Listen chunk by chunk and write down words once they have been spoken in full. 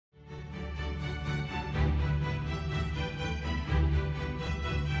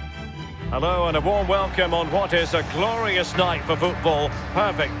Hello and a warm welcome on what is a glorious night for football.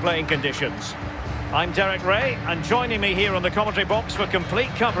 Perfect playing conditions. I'm Derek Ray, and joining me here on the commentary box for complete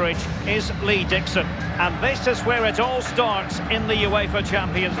coverage is Lee Dixon. And this is where it all starts in the UEFA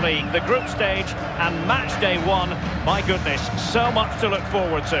Champions League, the group stage and match day one. My goodness, so much to look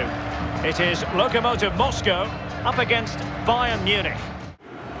forward to. It is Lokomotiv Moscow up against Bayern Munich.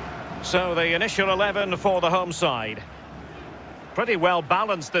 So the initial 11 for the home side. Pretty well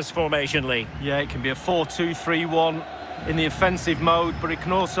balanced, this formation, Lee. Yeah, it can be a 4-2-3-1 in the offensive mode, but it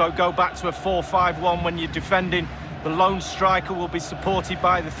can also go back to a 4-5-1 when you're defending. The lone striker will be supported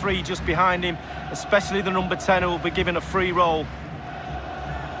by the three just behind him, especially the number 10 who will be given a free role.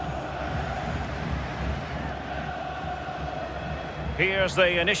 Here's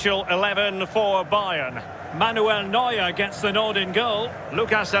the initial 11 for Bayern. Manuel Neuer gets the nod in goal.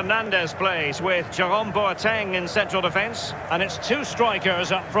 Lucas Hernandez plays with Jerome Boateng in central defence. And it's two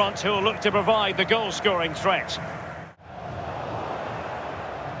strikers up front who will look to provide the goal-scoring threat.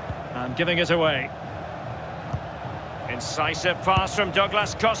 And giving it away. Incisive pass from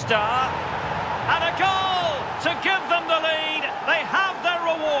Douglas Costa. And a goal to give them the lead. They have their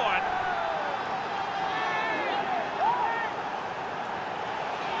reward.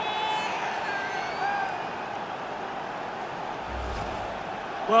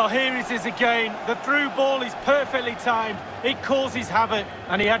 Well, here it is again. The through ball is perfectly timed. It causes havoc,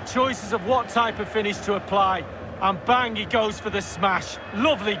 and he had choices of what type of finish to apply. And bang, he goes for the smash.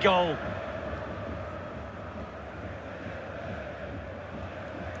 Lovely goal.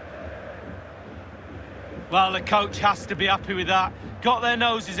 Well, the coach has to be happy with that. Got their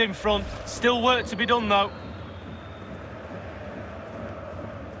noses in front. Still work to be done, though.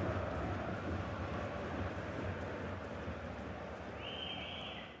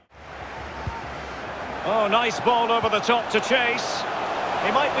 Oh, nice ball over the top to chase.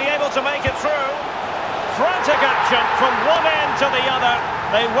 He might be able to make it through. Frantic action from one end to the other.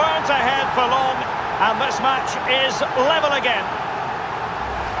 They weren't ahead for long, and this match is level again.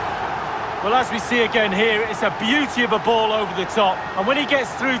 Well, as we see again here, it's a beauty of a ball over the top. And when he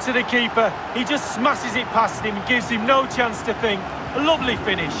gets through to the keeper, he just smashes it past him and gives him no chance to think. A lovely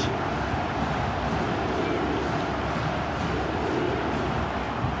finish.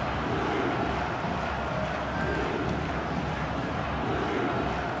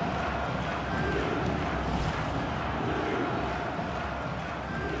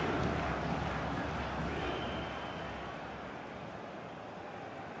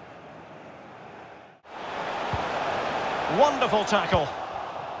 Wonderful tackle.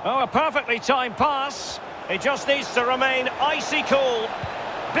 Oh, a perfectly timed pass. He just needs to remain icy cool.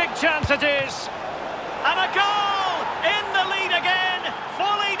 Big chance it is. And a goal! In the lead again.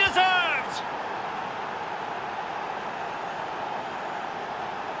 Fully deserved.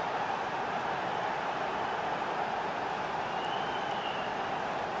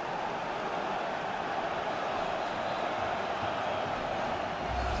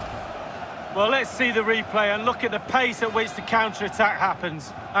 Well, let's see the replay and look at the pace at which the counter-attack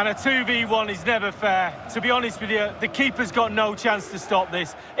happens. And a 2v1 is never fair. To be honest with you, the keeper's got no chance to stop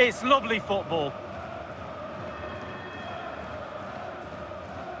this. It's lovely football.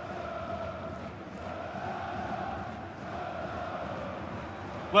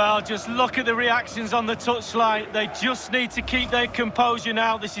 Well, just look at the reactions on the touchline. They just need to keep their composure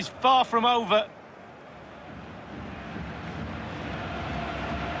now. This is far from over.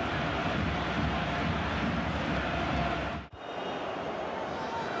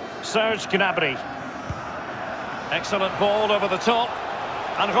 Serge Gnabry. Excellent ball over the top.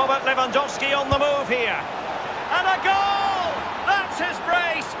 And Robert Lewandowski on the move here. And a goal! That's his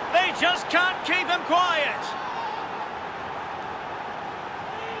brace. They just can't keep him quiet.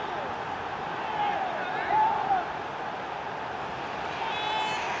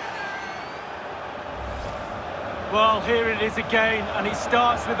 Well, here it is again, and it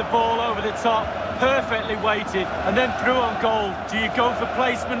starts with the ball over the top, perfectly weighted, and then through on goal. Do you go for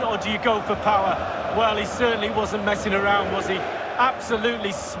placement or do you go for power? Well, he certainly wasn't messing around, was he?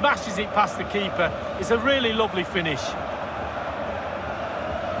 Absolutely smashes it past the keeper. It's a really lovely finish.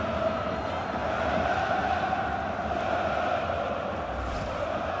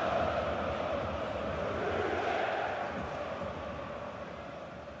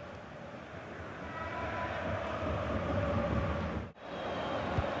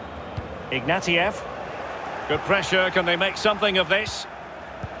 Ignatieff. Good pressure. Can they make something of this?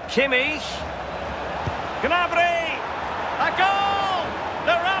 Kimmich. Gnabry. A goal!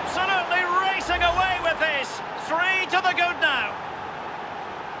 They're absolutely racing away with this. 3 to the good now.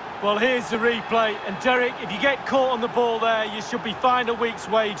 Well, here's the replay. And Derek, if you get caught on the ball there, you should be fined a week's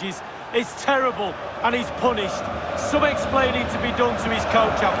wages. It's terrible, and he's punished. Some explaining to be done to his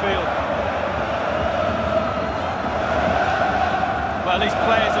coach, I feel. Well, his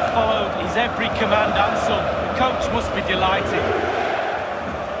players have followed his every command and some. The coach must be delighted.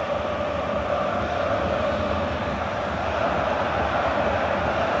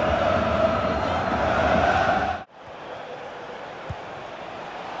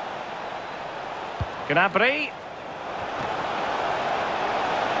 Gnabry.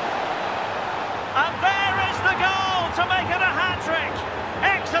 And there is the goal to make it a hat-trick.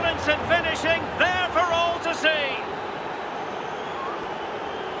 Excellence in finishing, there for all to see.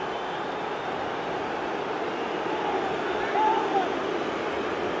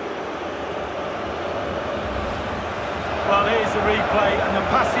 Well, here's the replay, and the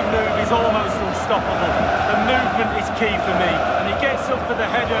passing move is almost unstoppable. The movement is key for me, and he gets up for the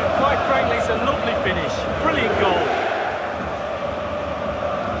header. Quite frankly, it's a lovely finish. Brilliant goal.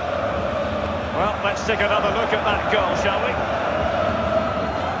 Well, let's take another look at that goal, shall we?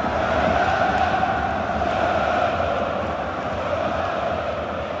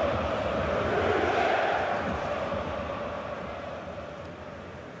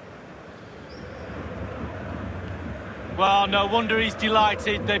 Well, no wonder he's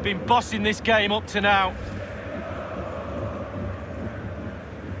delighted. They've been bossing this game up to now.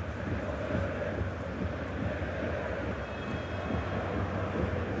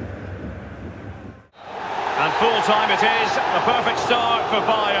 And full-time it is. A perfect start for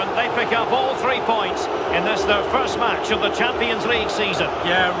Bayern. They pick up all 3 points in this, their first match of the Champions League season.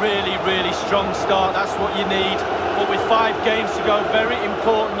 Yeah, really strong start. That's what you need. But with 5 games to go, very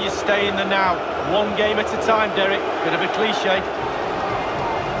important you stay in the now. One game at a time, Derek. Bit of a cliche.